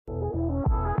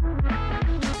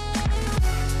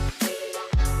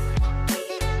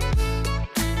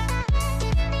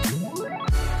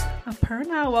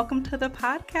Aparna, welcome to the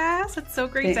podcast. It's so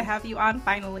great to have you on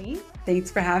finally. Thanks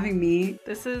for having me.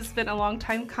 This has been a long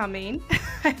time coming.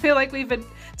 I feel like we've been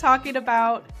talking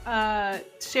about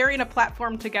sharing a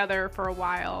platform together for a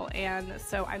while, and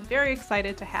so I'm very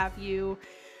excited to have you.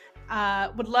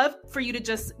 Would love for you to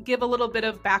just give a little bit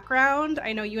of background.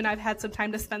 I know you and I've had some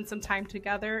time to spend some time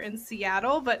together in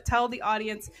Seattle, but tell the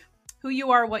audience who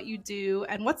you are, what you do,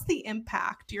 and what's the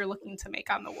impact you're looking to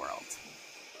make on the world.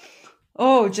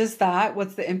 Oh, just that.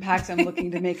 What's the impact I'm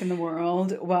looking to make in the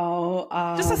world? Well,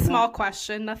 just a small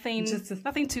question, nothing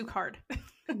too hard.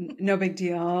 No big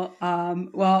deal.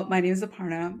 Well, my name is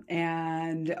Aparna,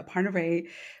 and Aparna Ray,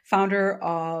 founder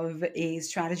of a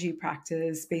strategy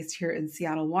practice based here in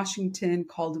Seattle, Washington,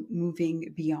 called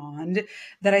Moving Beyond,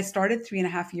 that I started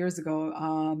 3.5 years ago,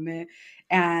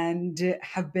 and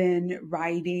have been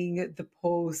riding the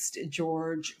post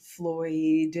George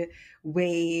Floyd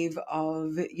wave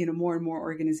of more and more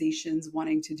organizations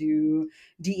wanting to do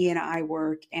DE&I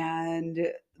work.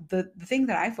 And the thing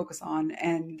that I focus on,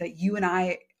 and that you and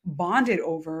I bonded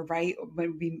over, right,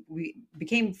 when we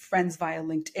became friends via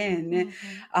LinkedIn,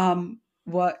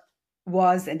 what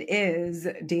was and is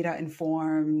data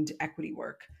informed equity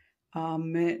work.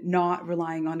 Not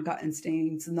relying on gut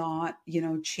instincts, not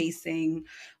chasing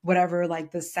whatever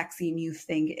like the sexy new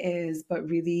thing is, but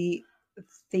really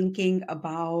thinking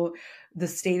about the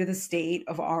state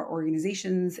of our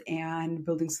organizations and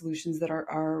building solutions that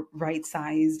are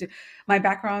right-sized. My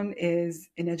background is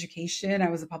in education. I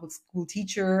was a public school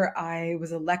teacher. I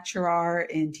was a lecturer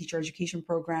in teacher education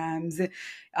programs,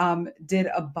 did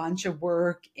a bunch of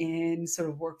work in sort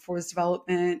of workforce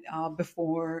development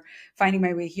before finding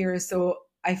my way here. So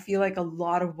I feel like a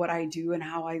lot of what I do and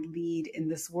how I lead in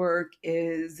this work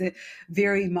is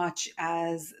very much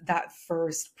as that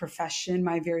first profession,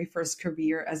 my very first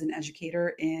career as an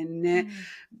educator in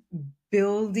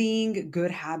building good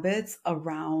habits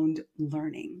around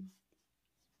learning.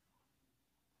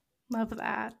 Love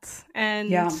that. And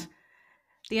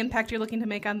the impact you're looking to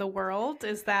make on the world,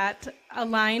 is that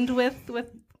aligned with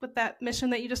that mission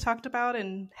that you just talked about,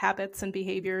 and habits and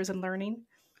behaviors and learning?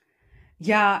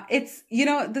 Yeah, it's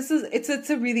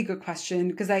a really good question,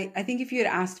 because I think if you had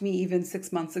asked me even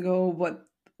 6 months ago what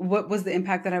was the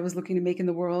impact that I was looking to make in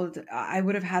the world, I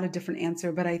would have had a different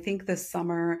answer. But I think this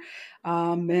summer,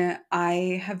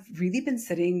 I have really been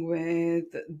sitting with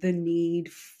the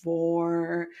need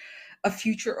for a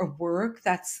future of work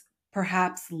that's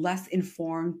perhaps less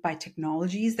informed by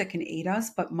technologies that can aid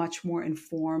us, but much more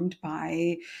informed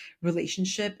by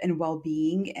relationship and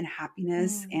well-being and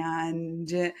happiness.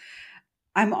 And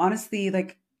I'm honestly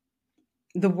like,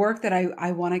 the work that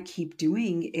I want to keep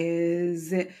doing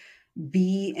is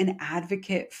be an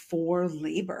advocate for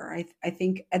labor. I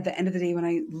think at the end of the day, when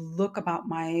I look about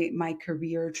my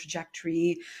career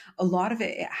trajectory, a lot of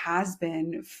it has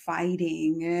been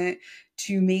fighting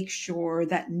to make sure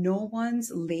that no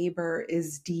one's labor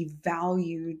is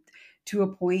devalued to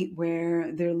a point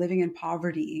where they're living in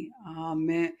poverty.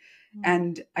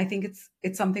 And I think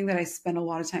it's something that I spend a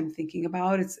lot of time thinking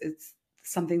about. It's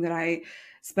something that I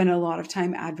spend a lot of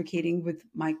time advocating with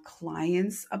my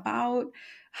clients about.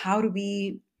 How do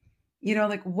we,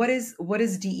 what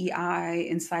is DEI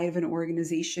inside of an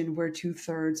organization where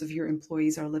 2/3 of your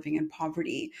employees are living in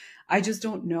poverty? I just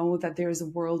don't know that there's a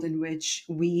world in which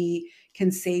we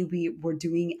can say we're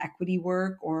doing equity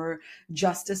work or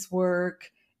justice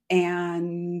work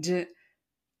and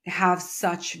have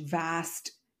such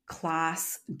vast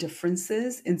class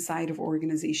differences inside of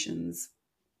organizations.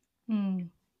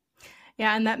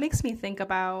 Yeah, and that makes me think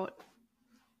about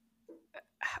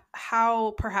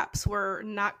how perhaps we're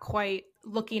not quite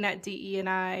looking at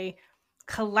DE&I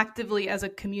collectively as a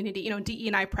community.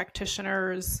 DE&I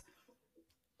practitioners,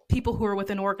 people who are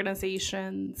within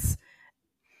organizations.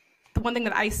 The one thing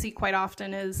that I see quite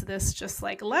often is this, just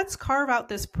like, let's carve out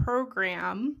this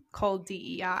program called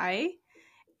DEI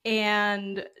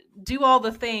and do all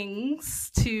the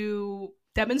things to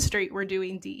demonstrate we're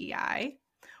doing DEI,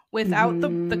 without the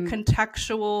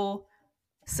contextual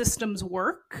systems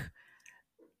work.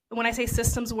 When I say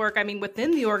systems work, I mean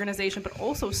within the organization, but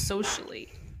also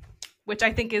socially, which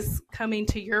I think is coming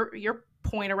to your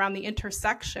point around the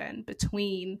intersection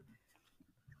between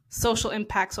social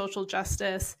impact, social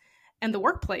justice, and the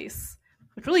workplace,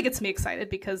 which really gets me excited,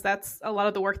 because that's a lot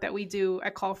of the work that we do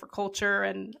at Call for Culture.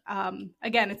 And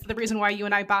again, it's the reason why you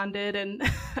and I bonded and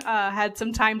had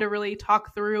some time to really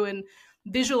talk through and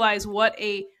visualize what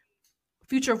a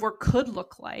future of work could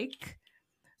look like.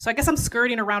 So I guess I'm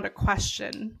skirting around a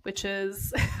question, which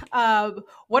is,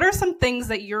 what are some things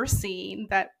that you're seeing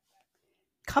that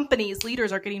companies,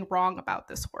 leaders are getting wrong about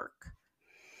this work?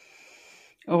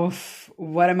 Oh,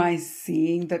 what am I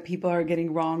seeing that people are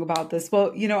getting wrong about this?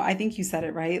 Well, I think you said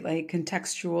it right. Like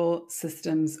contextual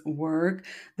systems work.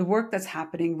 The work that's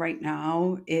happening right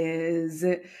now is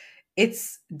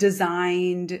it's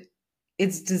designed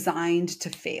it's designed to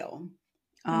fail.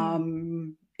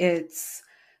 Mm, It's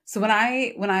so when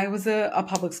I was a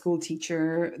public school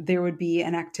teacher, there would be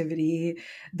an activity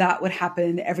that would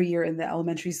happen every year in the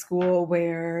elementary school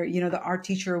where, the art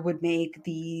teacher would make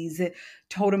these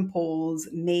totem poles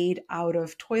made out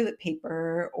of toilet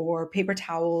paper or paper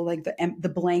towel, like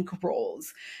the blank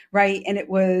rolls, right? And it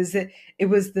was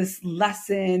this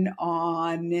lesson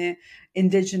on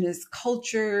indigenous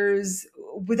cultures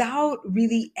without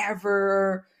really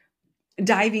ever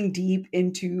diving deep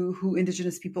into who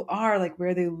indigenous people are, like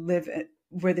where they live,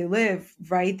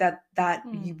 right? That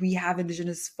mm, we have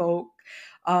indigenous folk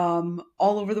all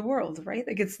over the world, right?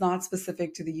 Like it's not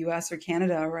specific to the US or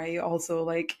Canada, right? Also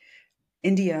like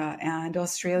India and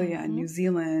Australia and mm-hmm. New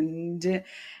Zealand.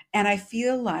 And I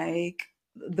feel like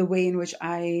the way in which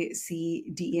I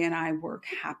see DE&I work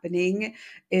happening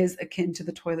is akin to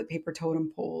the toilet paper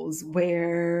totem poles,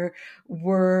 where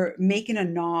we're making a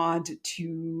nod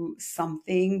to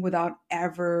something without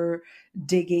ever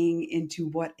digging into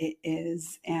what it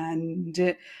is.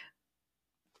 And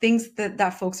things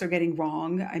that folks are getting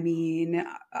wrong. I mean,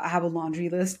 I have a laundry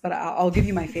list, but I'll give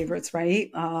you my favorites, right?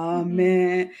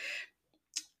 Mm-hmm.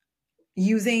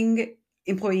 Using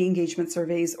employee engagement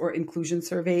surveys or inclusion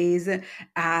surveys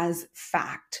as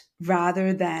fact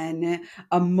rather than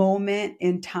a moment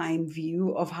in time view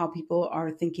of how people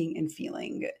are thinking and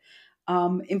feeling.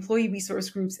 Employee resource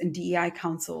groups and DEI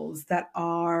councils that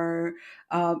are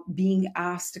being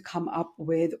asked to come up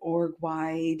with org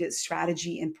wide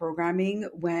strategy and programming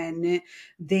when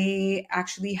they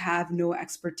actually have no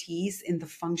expertise in the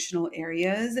functional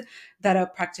areas that a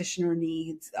practitioner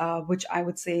needs, which I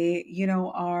would say,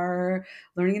 are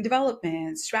learning and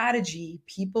development, strategy,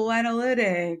 people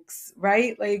analytics,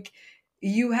 right? Like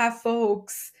you have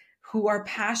folks who are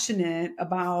passionate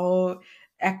about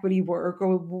equity work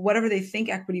or whatever they think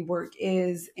equity work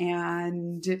is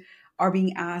and are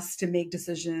being asked to make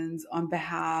decisions on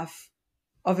behalf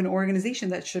of an organization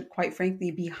that should quite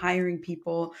frankly be hiring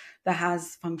people that have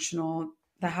functional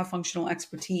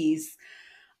expertise.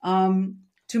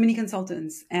 Too many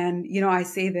consultants. And I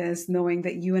say this knowing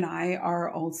that you and I are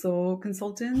also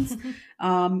consultants.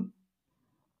 um,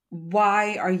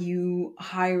 why are you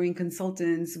hiring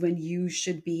consultants when you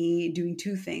should be doing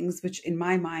two things, which in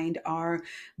my mind are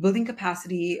building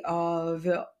capacity of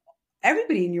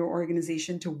everybody in your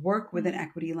organization to work with an Mm,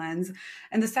 equity lens,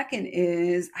 and the second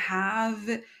is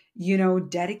have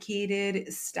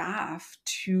dedicated staff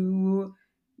to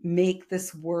make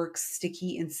this work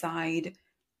sticky inside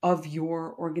of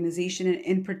your organization, and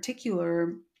in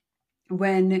particular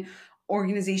when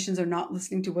organizations are not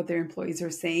listening to what their employees are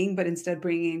saying, but instead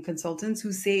bringing in consultants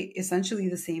who say essentially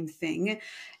the same thing.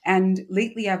 And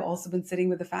lately, I've also been sitting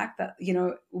with the fact that,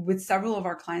 with several of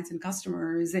our clients and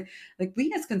customers, like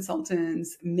we as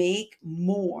consultants make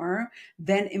more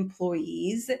than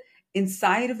employees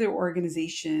inside of their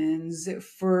organizations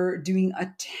for doing a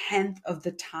tenth of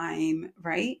the time,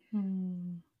 right?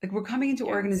 mm. Like we're coming into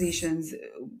Yes. organizations,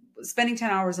 spending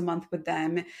 10 hours a month with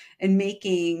them and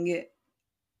making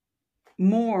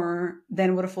more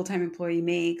than what a full-time employee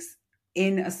makes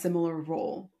in a similar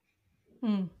role.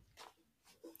 Mm.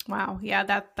 Wow. Yeah,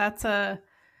 it's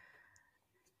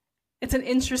an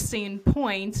interesting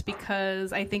point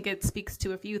because I think it speaks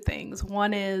to a few things.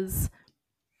 One is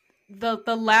the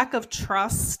lack of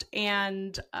trust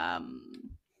and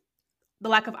the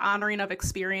lack of honoring of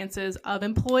experiences of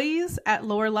employees at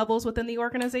lower levels within the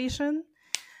organization.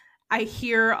 I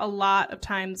hear a lot of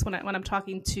times when I'm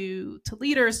talking to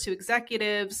leaders, to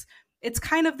executives, it's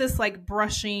kind of this like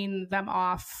brushing them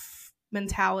off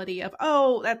mentality of,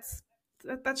 oh, that's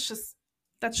just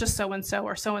so and so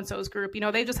or so and so's group.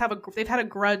 They've had a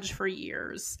grudge for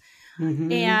years.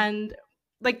 Mm-hmm. And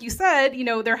like you said,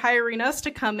 they're hiring us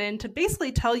to come in to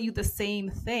basically tell you the same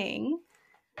thing.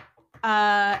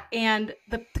 And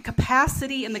the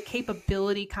capacity and the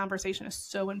capability conversation is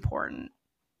so important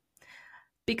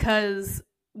because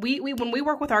we when we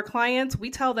work with our clients, we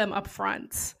tell them up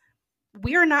front,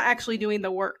 we are not actually doing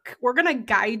the work. We're going to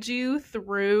guide you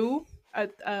through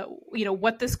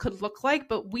what this could look like,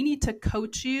 but we need to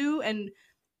coach you and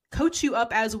coach you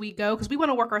up as we go because we want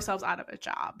to work ourselves out of a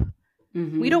job.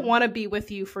 We don't Mm-hmm. want to be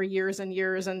with you for years and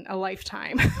years and a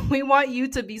lifetime. We want you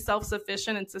to be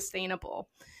self-sufficient and sustainable.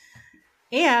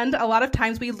 And a lot of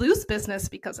times we lose business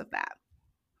because of that.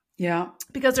 Yeah.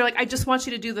 Because they're like, I just want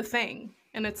you to do the thing.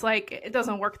 And it's like, it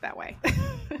doesn't work that way.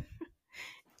 It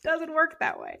doesn't work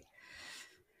that way.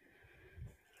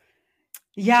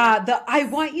 Yeah, the I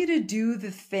want you to do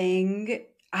the thing.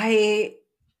 I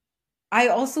I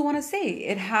also want to say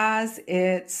it has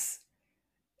its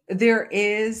there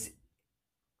is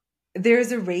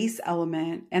there's a race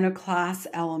element and a class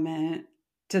element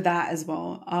to that as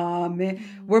well.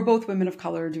 Mm, We're both women of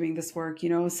color doing this work, you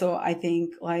know, so I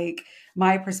think like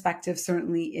my perspective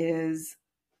certainly is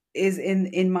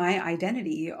in my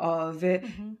identity of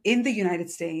mhm, in the United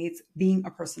States being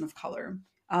a person of color.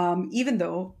 Even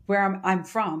though where I'm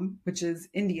from, which is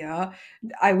India,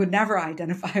 I would never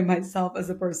identify myself as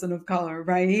a person of color,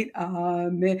 right?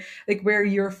 Like where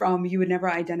you're from, you would never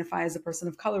identify as a person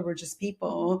of color. We're just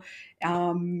mhm, people,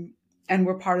 um, and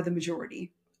we're part of the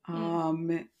majority. mm,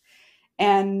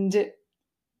 And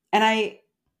and I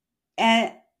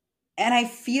and and I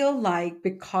feel like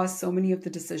because so many of the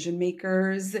decision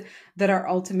makers that are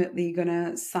ultimately going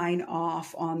to sign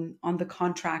off on the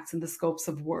contracts and the scopes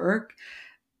of work,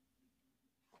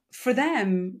 for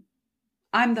them,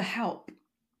 I'm the help.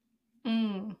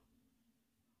 mm,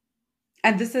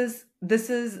 And this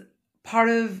is part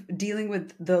of dealing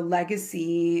with the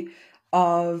legacy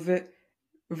of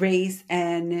race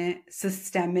and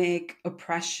systemic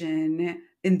oppression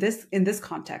in this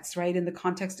context, right, in the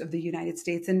context of the United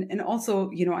States, and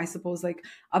also, you know, I suppose like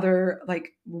other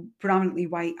like predominantly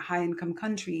white high income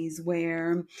countries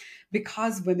where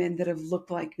because women that have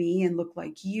looked like me and looked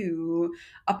like you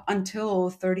up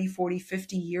until 30, 40,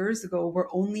 50 years ago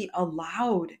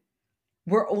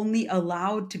were only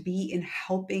allowed to be in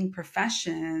helping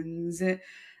professions,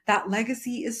 that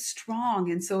legacy is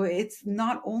strong. And so it's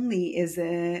not only is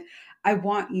it, I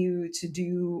want you to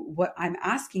do what I'm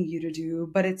asking you to do,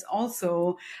 but it's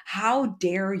also, how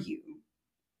dare you?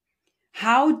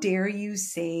 How dare you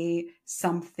say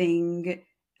something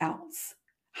else?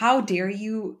 How dare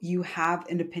mhm, you have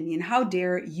an opinion? How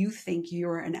dare you think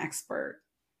you're an expert?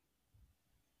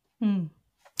 mm.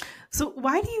 So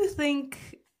why do you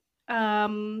think,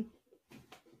 um,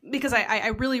 because I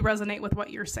really resonate with what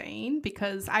you're saying,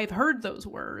 because I've heard those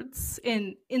words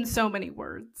in so many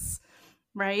words,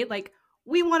 right? Like,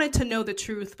 we wanted to know the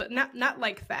truth, but not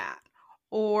like that.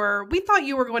 Or we thought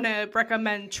you were going to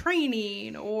recommend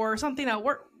training or something else.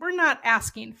 We're not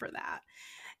asking for that.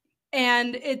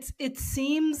 And it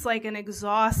seems like an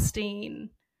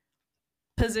exhausting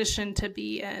position to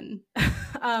be in.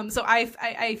 So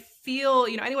I feel,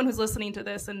 you know, anyone who's listening to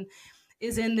this and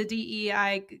is in the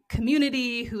DEI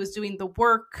community, who is doing the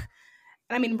work,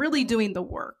 and I mean really doing the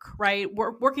work, right?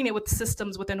 We're working it with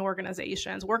systems within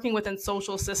organizations, working within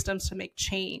social systems to make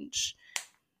change.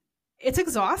 It's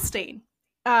exhausting.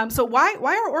 So why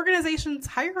are organizations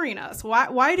hiring us?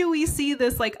 Why do we see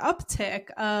this like uptick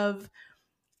of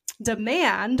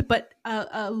demand but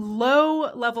a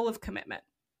low level of commitment?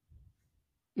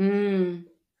 Mm,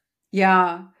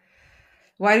 yeah.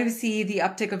 Why do we see the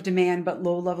uptick of demand but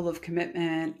low level of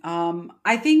commitment?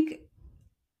 I think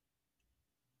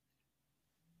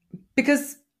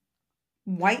because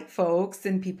white folks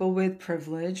and people with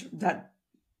privilege, that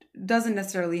doesn't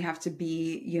necessarily have to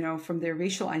be, you know, from their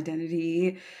racial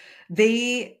identity,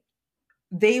 they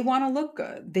they want to look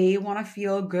good. They want to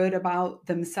feel good about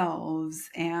themselves.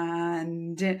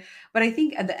 And but I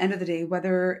think at the end of the day,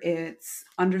 whether it's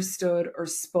understood or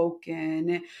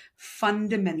spoken,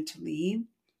 fundamentally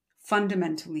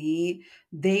fundamentally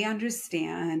they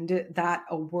understand that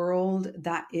a world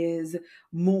that is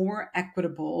more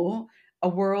equitable, a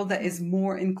world that is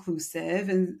Mm, more inclusive,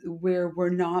 and where we're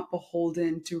not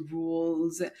beholden to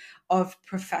rules of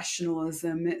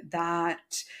professionalism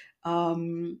that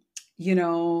um you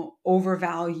know,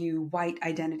 overvalue white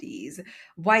identities,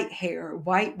 white hair,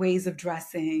 white ways of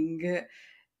dressing.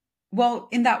 Well,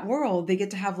 in that world, they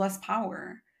get to have less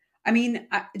power. I mean,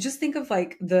 just think of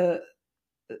like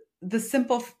the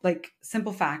simple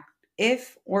fact: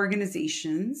 if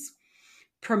organizations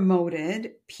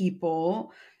promoted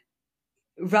people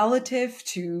relative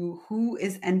to who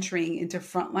is entering into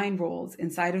frontline roles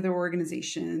inside of their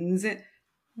organizations,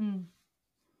 mm,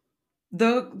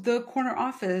 the corner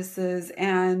offices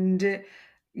and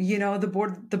you know the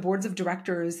boards of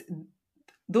directors,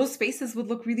 those spaces would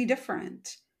look really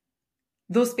different.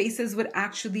 Those spaces would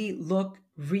actually look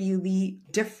really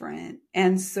different.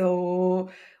 And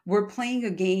so we're playing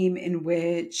a game in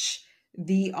which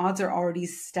the odds are already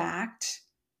stacked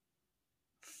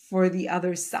for the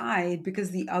other side,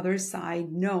 because the other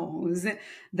side knows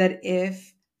that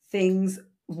if things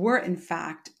were in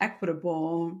fact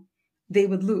equitable, they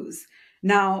would lose.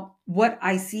 Now, what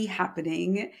I see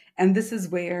happening, and this is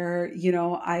where,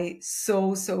 I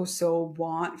so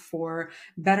want for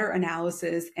better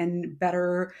analysis and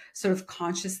better sort of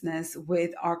consciousness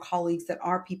with our colleagues that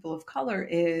are people of color,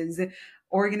 is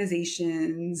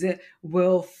organizations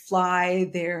will fly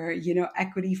their,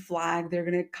 equity flag. They're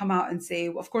going to come out and say,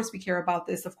 well, of course we care about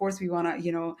this. Of course we want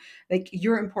to, like,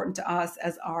 you're important to us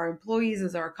as our employees,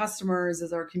 as our customers,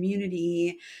 as our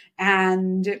community.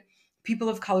 And people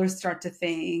of color start to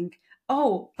think,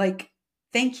 oh, like,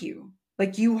 thank you.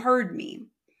 Like, you heard me.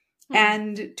 Hmm.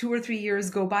 And 2 or 3 years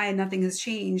go by and nothing has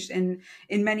changed. And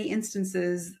in many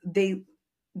instances, they've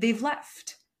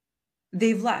left.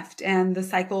 They've left. And the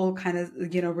cycle kind of,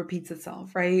 repeats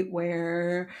itself, right?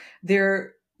 Where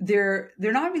they're they're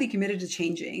not really committed to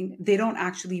changing. They don't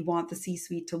actually want the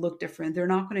C-suite to look different. They're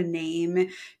not going to name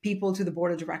people to the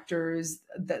board of directors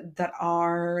that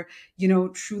are,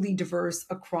 truly diverse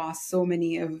across so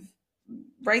many of,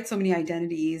 right, so many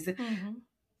identities. Hmm.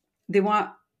 They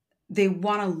want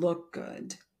to look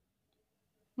good.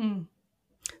 Hmm.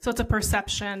 So it's a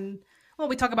perception. Well,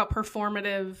 we talk about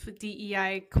performative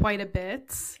DEI quite a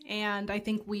bit. And I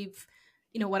think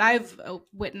what I've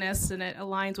witnessed, and it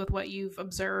aligns with what you've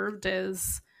observed,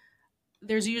 is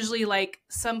there's usually like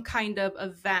some kind of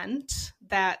event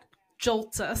that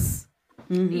jolts us,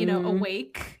 Mm-hmm.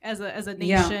 awake as a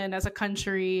Yeah. nation, as a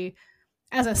country,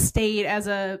 as a state, as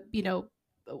a,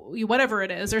 whatever it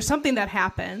is. There's something that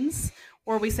happens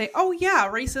where we say, oh, yeah,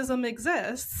 racism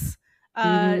exists.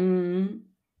 Uh, Mm-hmm.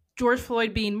 George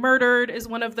Floyd being murdered is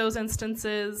one of those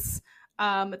instances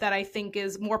that I think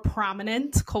is more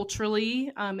prominent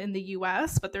culturally in the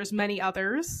U.S., but there's many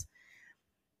others.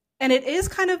 And it is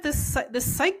kind of this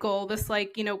cycle, this,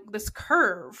 like, this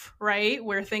curve, right,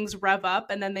 where things rev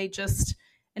up and then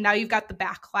and now you've got the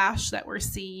backlash that we're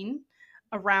seeing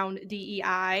around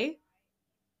DEI.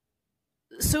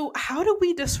 So how do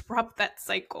we disrupt that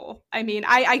cycle? I mean,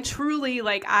 I truly,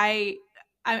 like,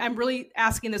 I'm really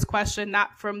asking this question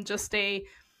not from just a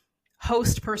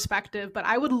host perspective, but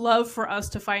I would love for us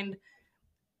to find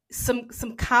some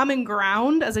common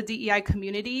ground as a DEI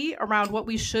community around what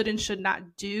we should and should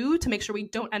not do to make sure we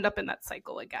don't end up in that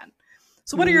cycle again.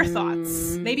 So what are your thoughts?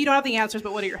 Mm. Maybe you don't have the answers,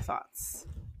 but what are your thoughts?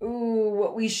 Ooh,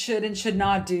 what we should and should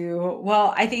not do.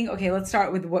 Well, I think, okay, let's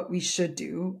start with what we should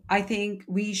do. I think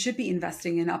we should be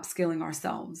investing in upskilling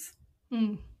ourselves.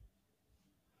 Mm.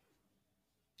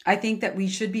 I think that we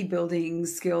should be building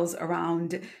skills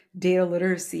around data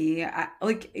literacy.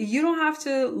 Like, you don't have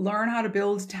to learn how to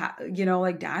build,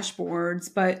 like,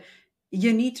 dashboards, but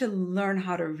you need to learn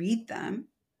how to read them.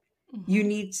 You Mm-hmm.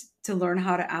 need to learn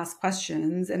how to ask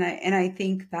questions. And I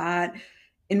think that,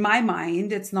 in my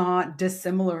mind, it's not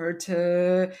dissimilar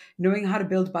to knowing how to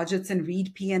build budgets and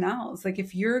read P&Ls. Like,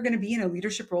 if you're going to be in a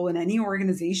leadership role in any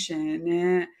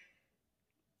organization,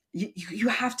 you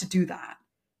have to do that.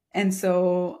 And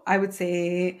so I would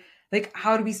say, like,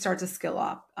 how do we start to skill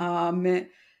up?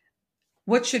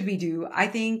 What should we do? I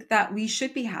think that we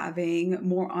should be having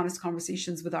more honest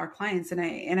conversations with our clients. And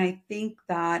I think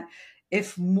that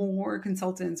if more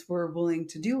consultants were willing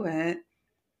to do it,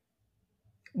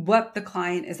 what the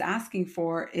client is asking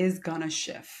for is gonna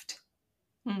shift.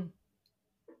 Mm.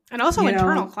 And also You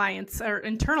internal know, clients or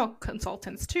internal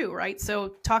consultants too, right? So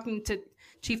talking to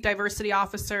chief diversity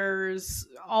officers,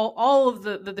 all of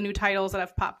the new titles that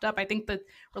have popped up, I think the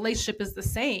relationship is the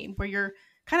same, where you're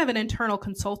kind of an internal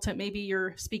consultant. Maybe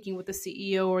you're speaking with the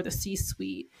CEO or the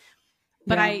C-suite,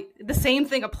 but yeah, the same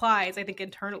thing applies, I think,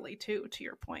 internally too, to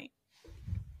your point.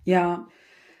 yeah.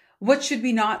 What should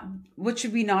we not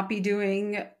be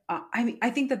doing? I mean, I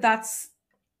think that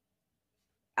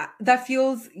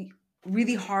feels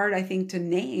really hard, I think, to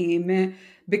name, Mm.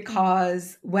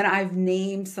 because when I've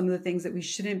named some of the things that we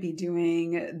shouldn't be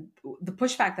doing, the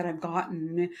pushback that I've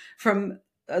gotten from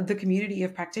the community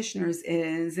of practitioners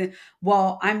is,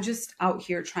 well, I'm just out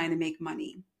here trying to make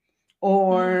money. Mm.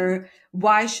 Or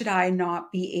why should I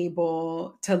not be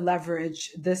able to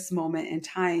leverage this moment in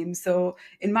time? So,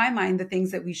 in my mind, the things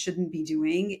that we shouldn't be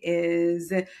doing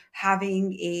is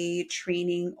having a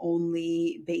training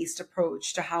only based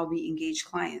approach to how we engage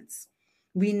clients.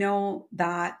 We know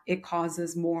that it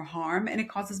causes more harm, and it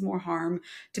causes more harm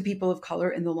to people of color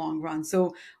in the long run.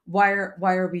 So why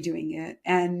are we doing it?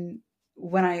 And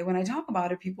when I talk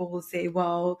about it, people will say,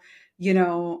 well,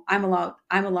 I'm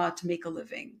allowed to make a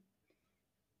living.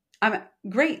 I'm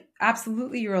great.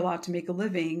 Absolutely, you're allowed to make a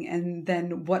living. And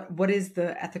then what is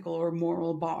the ethical or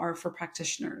moral bar for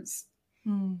practitioners?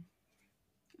 Mm.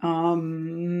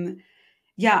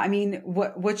 Yeah, I mean,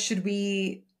 what should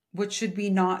we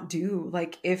not do?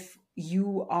 Like,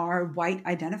 you are white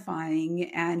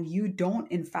identifying and you don't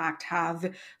in fact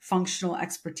have functional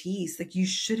expertise, like you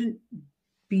shouldn't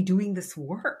be doing this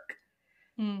work.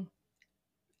 Mm.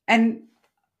 And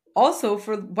also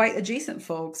for white adjacent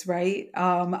folks, right?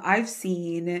 I've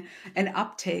seen an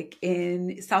uptick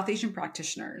in South Asian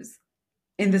practitioners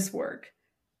in Mm. this work.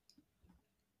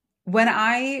 When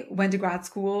I went to grad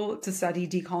school to study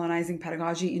decolonizing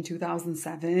pedagogy in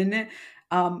 2007,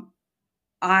 um,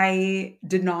 I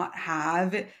did not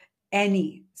have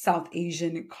any South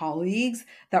Asian colleagues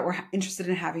that were interested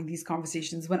in having these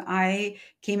conversations. When I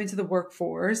came into the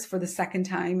workforce for the second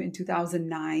time in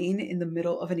 2009, in the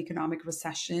middle of an economic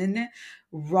recession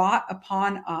wrought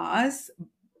upon us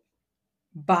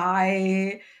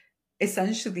by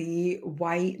essentially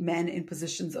white men in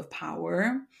positions of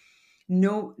power,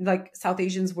 no, like South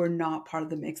Asians were not part of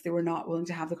the mix. They were not willing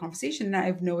to have the conversation. And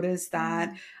I've noticed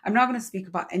that I'm not going to speak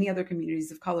about any other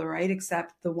communities of color, right?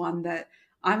 Except the one that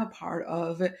I'm a part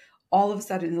of. All of a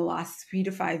sudden, in the last 3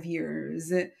 to 5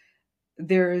 years,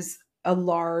 there's a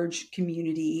large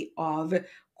community of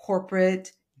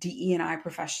corporate DE&I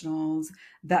professionals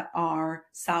that are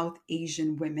South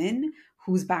Asian women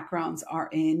whose backgrounds are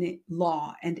in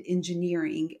law and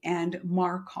engineering and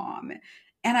Marcom.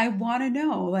 And I want to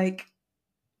know, like,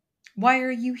 why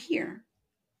are you here?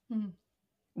 Mm.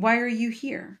 Why are you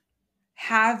here?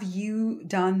 Have you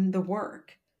done the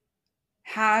work?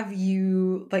 Have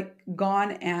you like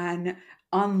gone and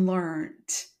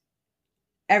unlearned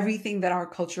everything that our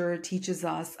culture teaches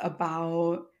us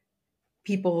about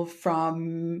people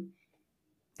from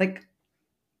like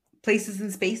places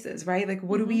and spaces, right? Like,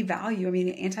 what do we Mm-hmm. value? I mean,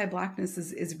 anti-blackness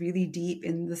is really deep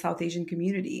in the South Asian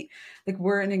community. Like,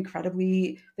 we're an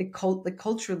incredibly like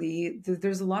culturally,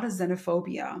 there's a lot of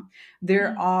xenophobia. There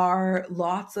Mm. are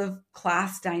lots of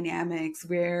class dynamics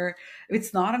where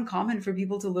it's not uncommon for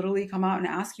people to literally come out and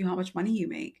ask you how much money you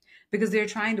make because they're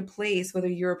trying to place whether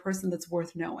you're a person that's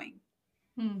worth knowing.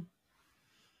 Mm.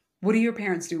 What do your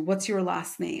parents do? What's your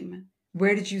last name?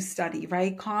 Where did you study?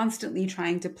 Right? Constantly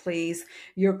trying to place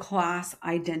your class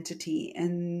identity.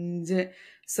 And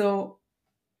so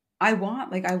I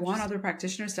want other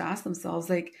practitioners to ask themselves,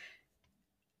 like,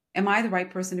 am I the right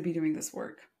person to be doing this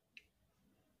work?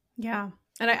 Yeah.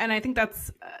 And I think that's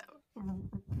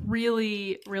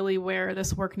really, really where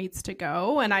this work needs to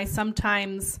go. And I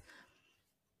sometimes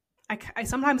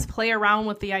play around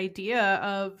with the idea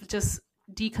of just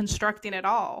deconstructing it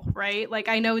all, right? Like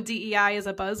I know DEI is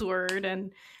a buzzword,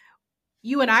 and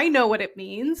you and I know what it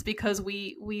means because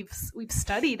we've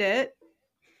studied it,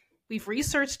 we've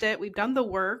researched it, we've done the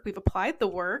work, we've applied the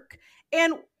work,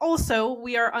 and also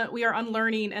we are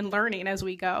unlearning and learning as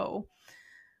we go.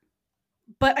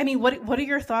 But I mean, what are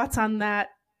your thoughts on that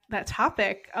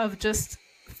topic of just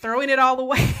throwing it all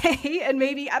away and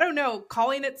maybe, I don't know,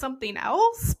 calling it something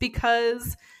else?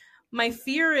 Because my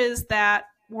fear is that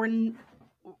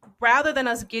rather than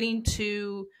us getting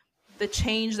to the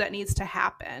change that needs to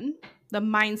happen, the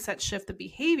mindset shift, the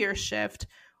behavior shift,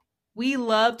 we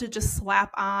love to just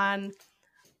slap on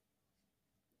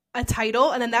a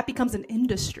title and then that becomes an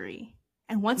industry.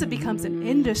 And once it becomes an Mm-hmm.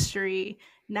 industry,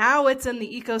 now it's in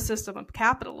the ecosystem of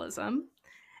capitalism.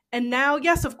 And now,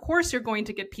 yes, of course, you're going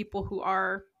to get people who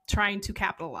are trying to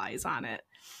capitalize on it.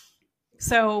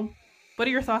 So, what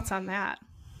are your thoughts on that?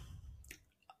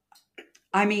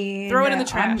 I Throw mean, it in the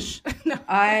trash. No.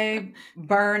 I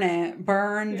burn it,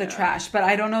 burn the Yeah. trash, but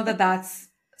I don't know that that's Mm.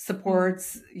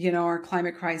 supports, our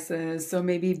climate crisis. So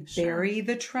maybe Sure. bury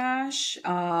the trash,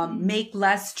 Mm. make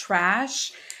less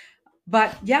trash.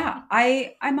 But yeah,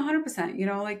 I'm 100%,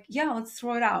 like, yeah, let's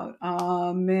throw it out.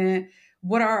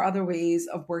 What are other ways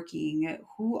of working?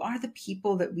 Who are the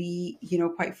people that we,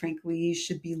 quite frankly,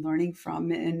 should be learning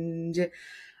from? And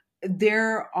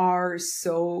there are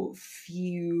so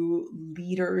few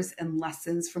leaders and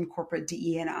lessons from corporate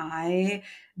DE&I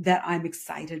that I'm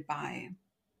excited by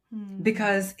Mm.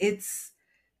 because it's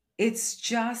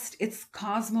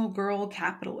Cosmo girl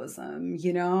capitalism,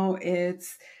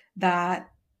 that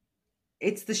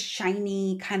it's the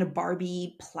shiny kind of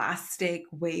Barbie plastic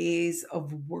ways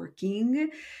of working.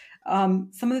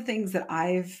 Some of the things that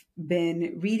I've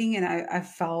been reading and I've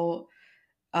felt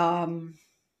um,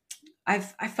 I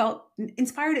felt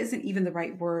inspired isn't even the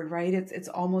right word, right? It's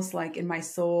almost like in my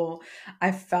soul,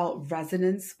 I felt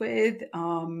resonance with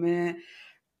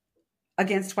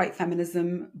Against White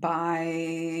Feminism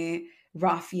by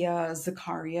Rafia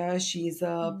Zakaria. She's a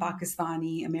Mm.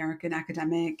 Pakistani American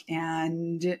academic,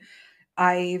 and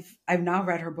I've now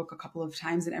read her book a couple of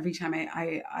times, and every time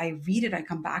I read it, I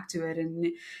come back to it.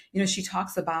 And she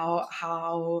talks about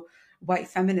how white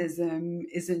feminism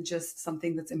isn't just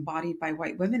something that's embodied by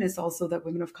white women. It's also that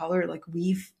women of color, like,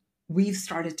 we've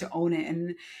started to own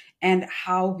it, and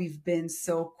how we've been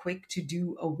so quick to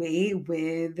do away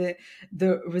with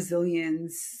the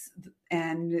resilience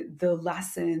and the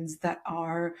lessons that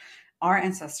our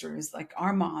ancestors, like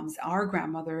our moms, our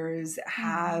grandmothers, Mm-hmm.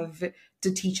 have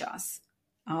to teach us.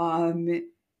 Um,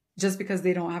 just because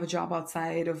they don't have a job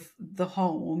outside of the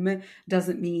home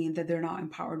doesn't mean that they're not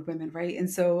empowered women, right? And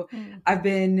so I've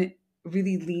been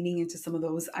really leaning into some of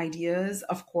those ideas.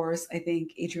 Of course, I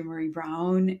think Adrienne Marie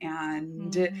Brown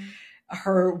and Mm-hmm.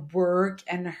 her work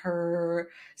and her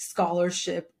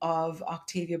scholarship of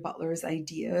Octavia Butler's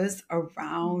ideas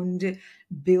around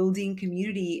building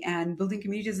community, and building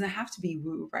community doesn't have to be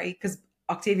woo, right? Because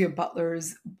Octavia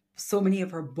Butler's, so many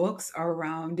of her books are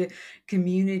around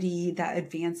community that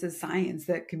advances science,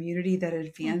 that community that Mm-hmm.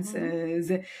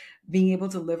 advances being able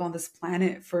to live on this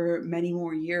planet for many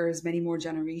more years, many more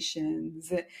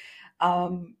generations.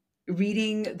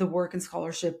 Reading the work and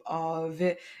scholarship of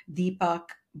Deepak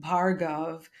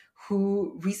Bhargav,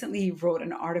 who recently wrote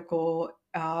an article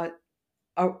on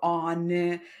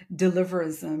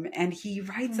deliverism, and he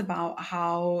writes Mm-hmm. about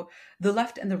how the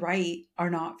left and the right are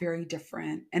not very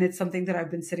different. And it's something that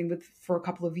I've been sitting with for a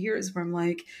couple of years, where I'm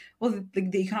like, well,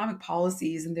 the economic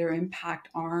policies and their impact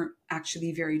aren't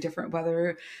actually very different,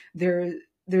 whether there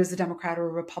there's a Democrat or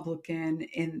a Republican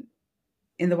in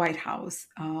the White House.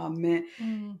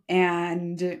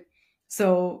 And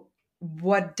so,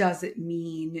 what does it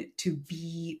mean to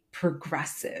be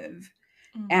progressive?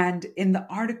 Mm-hmm. And in the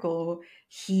article,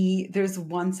 he there's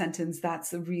one sentence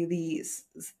that's really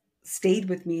stayed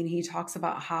with me, and he talks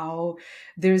about how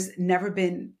there's never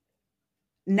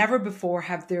before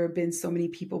have there been so many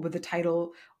people with the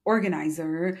title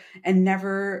organizer, and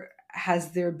never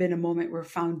has there been a moment where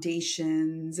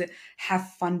foundations have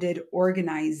funded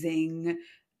organizing,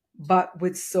 but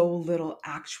with so little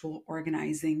actual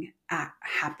organizing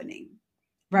happening,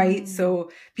 right? Mm-hmm. So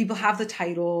people have the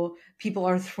title, people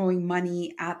are throwing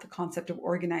money at the concept of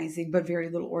organizing, but very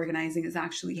little organizing is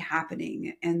actually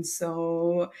happening. And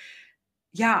so,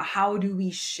 yeah, how do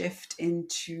we shift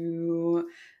into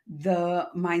the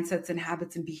mindsets and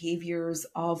habits and behaviors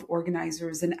of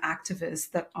organizers and activists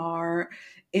that are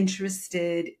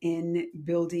interested in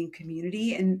building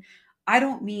community? And I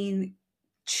don't mean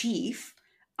chief,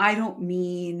 I don't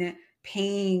mean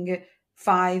paying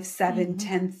five, seven,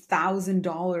 Mm-hmm.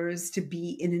 $10,000 to be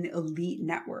in an elite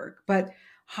network, but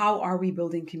how are we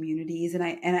building communities? And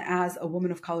as a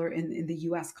woman of color in the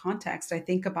US context, I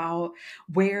think about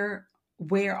where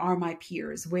where are my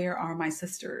peers? Where are my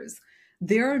sisters?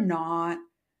 They're not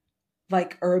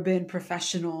like urban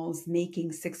professionals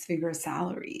making six-figure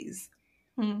salaries.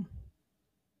 Mm-hmm.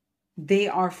 They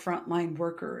are frontline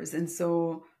workers. And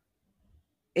so,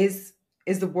 is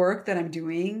is the work that I'm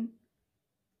doing,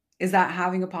 is that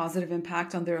having a positive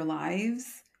impact on their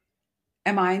lives?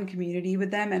 Am I in community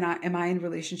with them, and am I in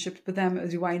relationship with them?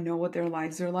 Do I know what their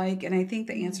lives are like? And I think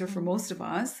the answer for Mm-hmm. most of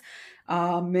us,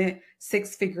 um,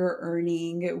 six-figure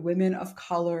earning women of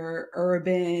color,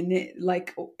 urban,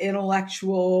 like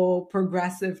intellectual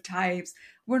progressive types,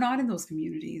 we're not in those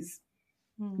communities.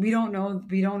 We don't know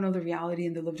the reality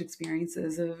and the lived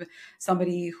experiences of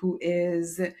somebody who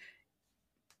is,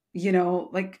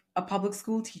 like a public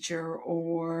school teacher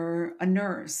or a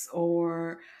nurse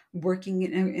or working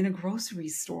in a grocery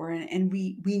store. And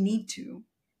we need to.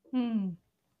 Mm-hmm.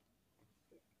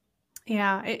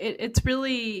 Yeah, it's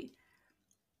really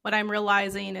what I'm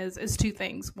realizing is two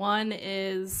things. One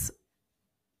is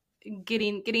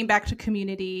getting back to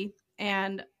community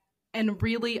and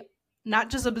really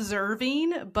not just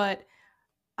observing, but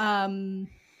um,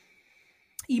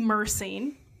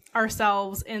 immersing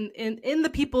ourselves in the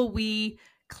people we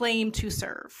claim to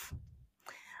serve.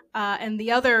 And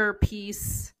the other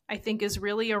piece, I think, is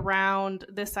really around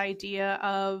this idea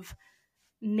of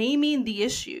naming the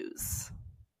issues.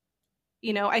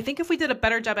 I think if we did a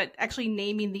better job at actually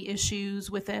naming the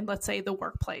issues within, let's say, the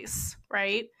workplace,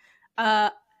 right? Uh,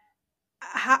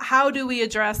 how do we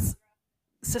address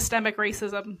systemic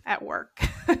racism at work?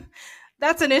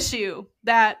 That's an issue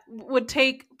that would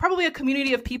take probably a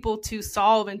community of people to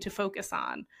solve and to focus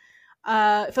on.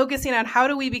 Focusing on how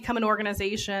do we become an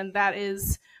organization that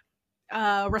is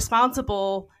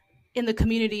responsible in the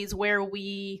communities where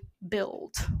we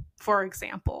build, for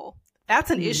example. That's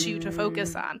an issue to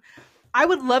focus Hmm. on. I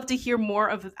would love to hear more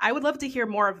of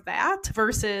that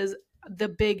versus the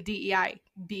big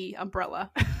DEIB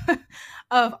umbrella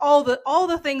of all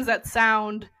the things that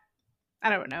sound I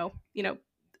don't know,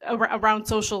 around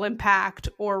social impact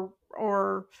or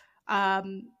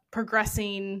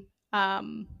progressing,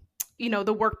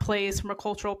 the workplace from a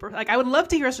cultural like I would love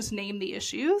to hear us just name the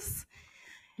issues.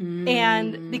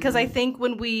 And because I Mm. think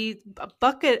when we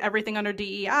bucket everything under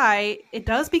DEI, it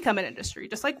does become an industry,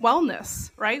 just like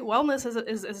wellness, right? Wellness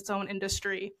is its own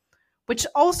industry, which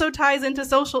also ties into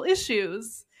social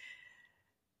issues.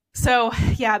 So,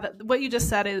 yeah, what you just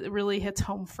said, it really hits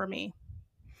home for me.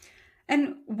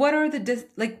 And what are the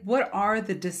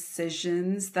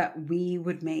decisions that we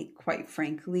would make, quite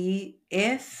frankly,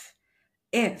 if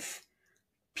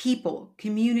people,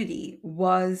 community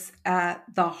was at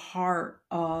the heart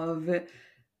of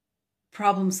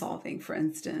problem solving, for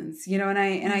instance, and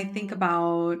I think Mm-hmm.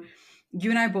 about, you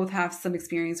and I both have some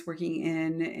experience working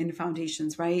in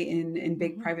foundations, right? In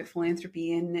big Mm-hmm. private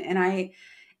philanthropy. And I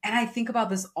think about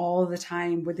this all the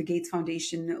time, with the Gates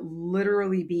Foundation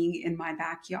literally being in my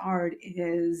backyard,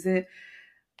 is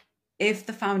if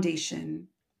the foundation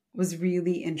was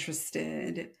really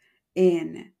interested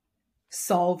in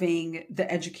solving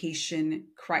the education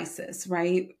crisis,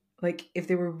 right? Like if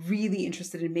they were really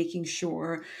interested in making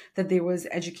sure that there was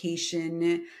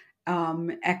education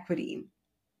equity,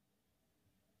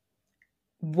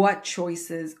 what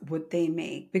choices would they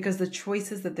make? Because the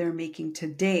choices that they're making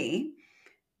today,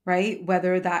 right?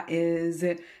 Whether that is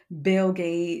Bill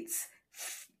Gates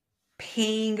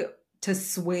paying to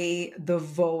sway the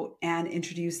vote and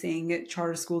introducing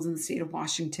charter schools in the state of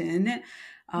Washington,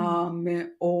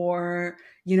 or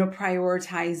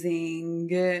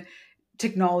prioritizing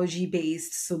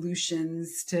technology-based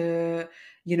solutions to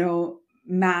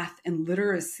math and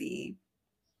literacy.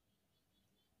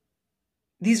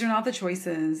 These are not the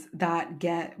choices that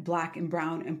get Black and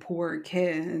brown and poor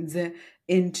kids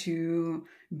into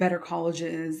better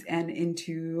colleges and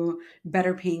into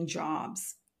better paying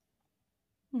jobs.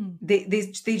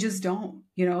 They just don't,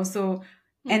 so,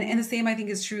 and Mm-hmm. the same I think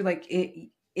is true, like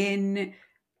in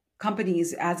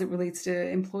companies as it relates to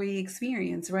employee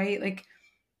experience, right? Like,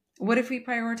 what if we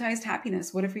prioritized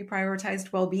happiness? What if we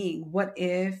prioritized well-being? What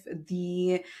if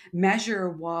the measure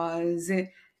was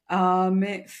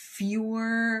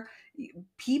fewer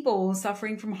people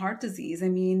suffering from heart disease? I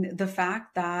mean, the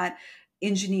fact that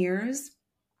engineers,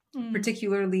 Mm-hmm.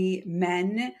 particularly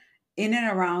men in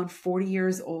and around 40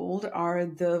 years old, are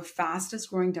the fastest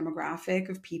growing demographic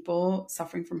of people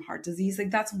suffering from heart disease,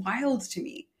 like, that's wild to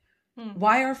me.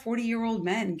 Why are 40-year-old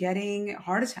men getting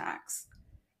heart attacks?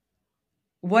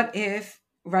 What if,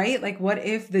 right? Like, what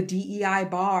if the DEI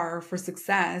bar for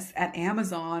success at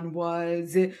Amazon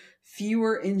was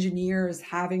fewer engineers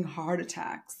having heart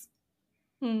attacks?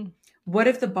 Mm-hmm. What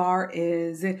if the bar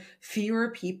is fewer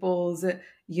people's,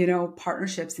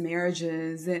 partnerships,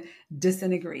 marriages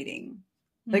disintegrating?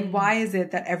 Like, why is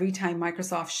it that every time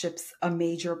Microsoft ships a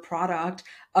major product,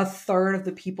 a third of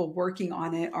the people working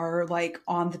on it are like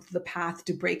on the path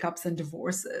to breakups and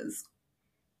divorces?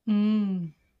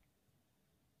 Mm.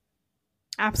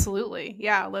 Absolutely.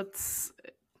 Yeah. Let's,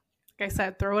 like I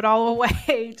said, throw it all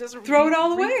away. Just Throw it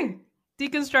all away.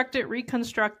 deconstruct it,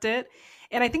 reconstruct it.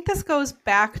 And I think this goes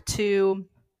back to,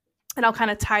 and I'll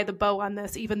kind of tie the bow on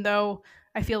this, even though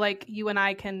I feel like you and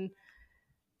I can,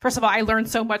 first of all, I learn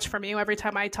so much from you every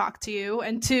time I talk to you.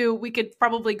 And two, we could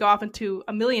probably go off into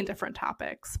a million different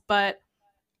topics. But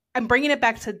I'm bringing it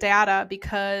back to data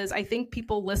because I think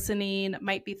people listening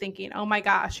might be thinking, oh my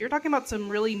gosh, you're talking about some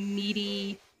really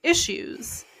meaty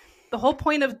issues. The whole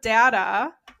point of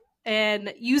data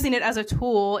and using it as a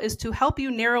tool is to help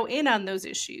you narrow in on those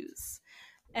issues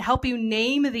and help you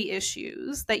name the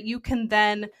issues that you can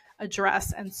then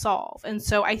address and solve. And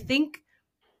so I think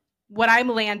what I'm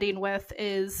landing with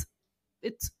is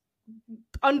it's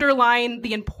underlying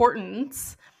the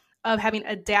importance of having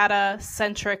a data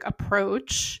centric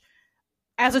approach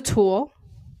as a tool,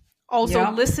 also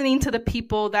Yep. listening to the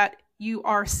people that you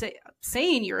are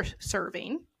saying you're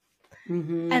serving, and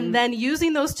Mm-hmm. then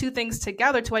using those two things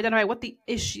together to identify what the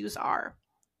issues are.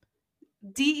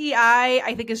 DEI,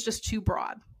 I think, is just too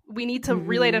broad. We need to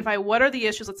really Mm-hmm. identify what are the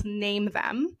issues, let's name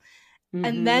them,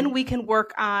 and then Mm-hmm. we can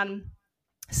work on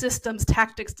systems,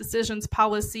 tactics, decisions,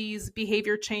 policies,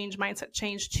 behavior change, mindset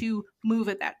change to move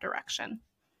in that direction.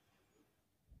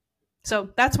 So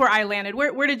that's where I landed.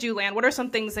 Where did you land? What are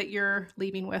some things that you're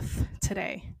leaving with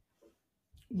today?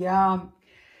 Yeah.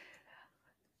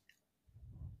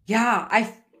 Yeah.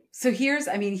 Here's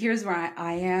where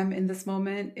I am in this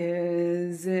moment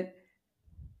is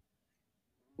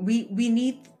we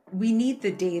need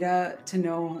the data to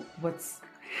know what's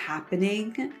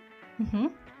happening, Mm-hmm.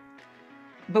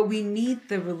 but we need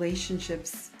the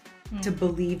relationships to Mm.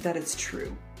 believe that it's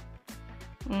true.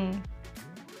 Mm.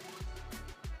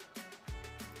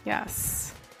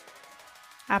 Yes,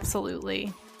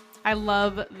 absolutely. I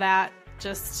love that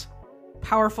just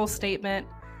powerful statement.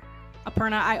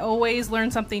 Aparna, I always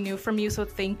learn something new from you, so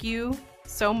thank you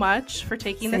so much for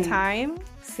taking the time.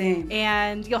 Same.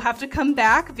 And you'll have to come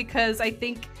back because I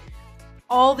think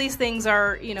all these things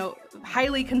are,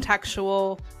 highly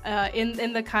contextual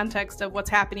in the context of what's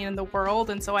happening in the world.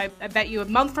 And so I bet you a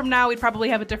month from now, we'd probably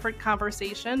have a different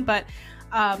conversation, but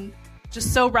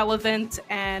just so relevant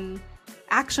and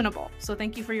actionable. So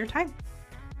thank you for your time.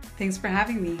 Thanks for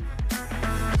having me.